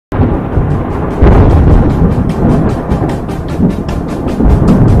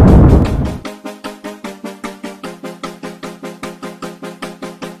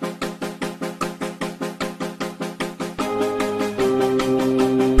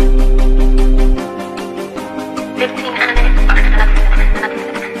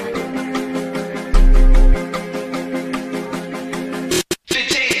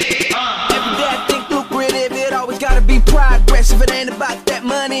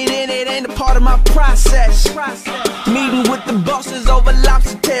of my process. Meeting with the bosses over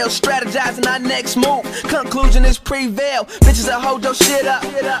lobster tails, strategizing our next move. Conclusion is prevail. Bitches will hold your shit up,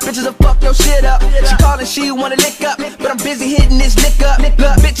 bitches will fuck your shit up. She callin', she wanna lick up, but I'm busy hitting this lick up.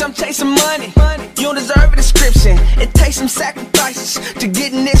 Look, bitch, I'm chasing money. You don't deserve a description. It takes some sacrifices to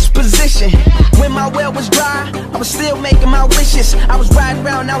get in this position. When my well was dry, I was still making my wishes. I was riding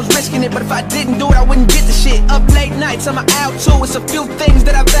around, I was risking it, but if I didn't do it, I wouldn't get the shit. Up late nights, I'm out too. It's a few things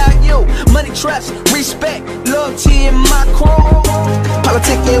that I value: money, trust, respect, loyalty in my crew.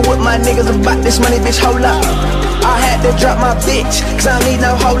 Politicking with my niggas about this money, bitch, hold up. I had to drop my bitch, cause I don't need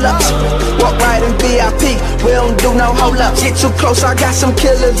no hold ups. Walk right in VIP, we don't do no hold ups. Get too close, I got some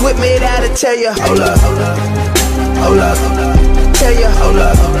killers with me that'll tell you, hold up, hold up, tell you, hold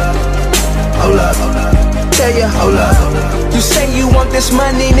up, hold up, tell you, hold up. You say you want this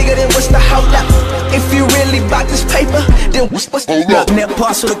money, nigga, then what's the hold up? If you really bout this paper, then what's the look, net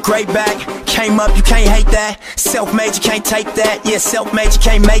parts with a great bag. Came up, you can't hate that. Self-made, you can't take that. Yeah, self-made, you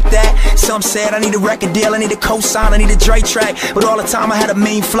can't make that. Some said I need a record deal, I need a co-sign, I need a Dre track. But all the time I had a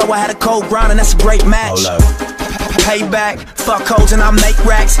mean flow, I had a cold grind, and that's a great match. Payback, fuck hoes and I make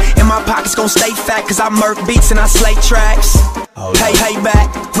racks. And my pockets gon' stay fat, cause I murk beats and I slay tracks.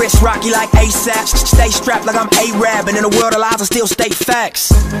 Payback, wrist rocky like ASAP. Stay strapped like I'm A-Rab, and in a world of lies I still state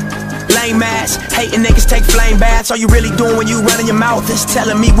facts. Lame ass, hating niggas take flame baths. All you really doing when you running your mouth is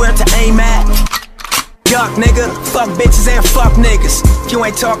telling me where to aim at. Yuck, nigga, fuck bitches and fuck niggas. If you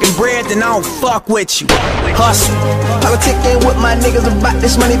ain't talking bread, then I don't fuck with you. Hustle. Politicking with my niggas about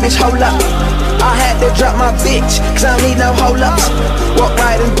this money, bitch, hold up. I had to drop my bitch, cause I don't need no hold ups. Walk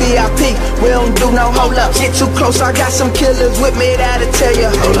right in VIP, we don't do no hold ups. Get too close, I got some killers with me that'll tell you,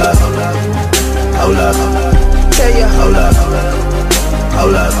 hold up, hold up, tell you, hold up,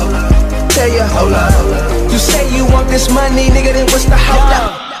 hold up, tell you, hold up. You say you want this money, nigga, then what's the hold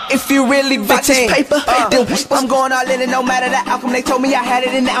up? If you really bout this paper, then I'm going all in, and no matter the outcome. They told me I had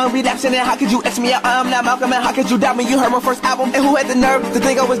it and now I'm relapsing. And how could you X me out? I'm not Malcolm, and how could you doubt me? You heard my first album, and who had the nerve to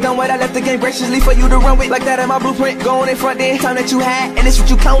think I was done with? I left the game graciously for you to run with. Like that in my blueprint, going in front then. Time that you had, and it's what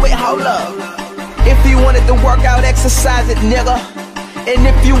you come with, hold up. If you wanted to work out, exercise it, nigga. And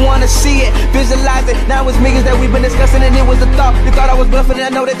if you wanna see it, visualize it. Now it's millions that we've been discussing, and it was the thought. You thought I was bluffing, and I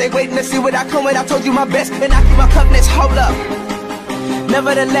know that they waiting to see what I come with. I told you my best, and I keep my covenants, hold up.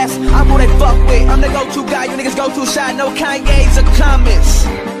 Nevertheless, I'm who they fuck with. I'm the go-to guy, you niggas go too shy. No Kanye's or comments.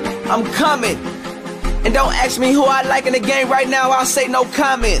 I'm coming. And don't ask me who I like in the game right now, I'll say no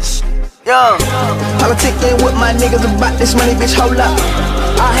comments. Yeah. Politicking with my niggas about this money, bitch, hold up.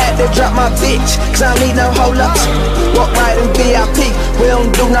 I had to drop my bitch, cause I don't need no hold ups. Walk right in VIP, we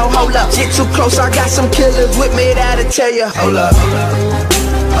don't do no hold ups. Get too close, I got some killers with me that'll tell you, hold up,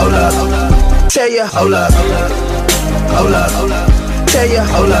 hold up, tell you, hold up, hold up, tell you,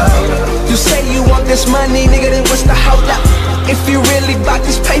 hold up. You say you want this money, nigga, then what's the hold up? If you really bout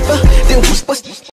this paper, then what's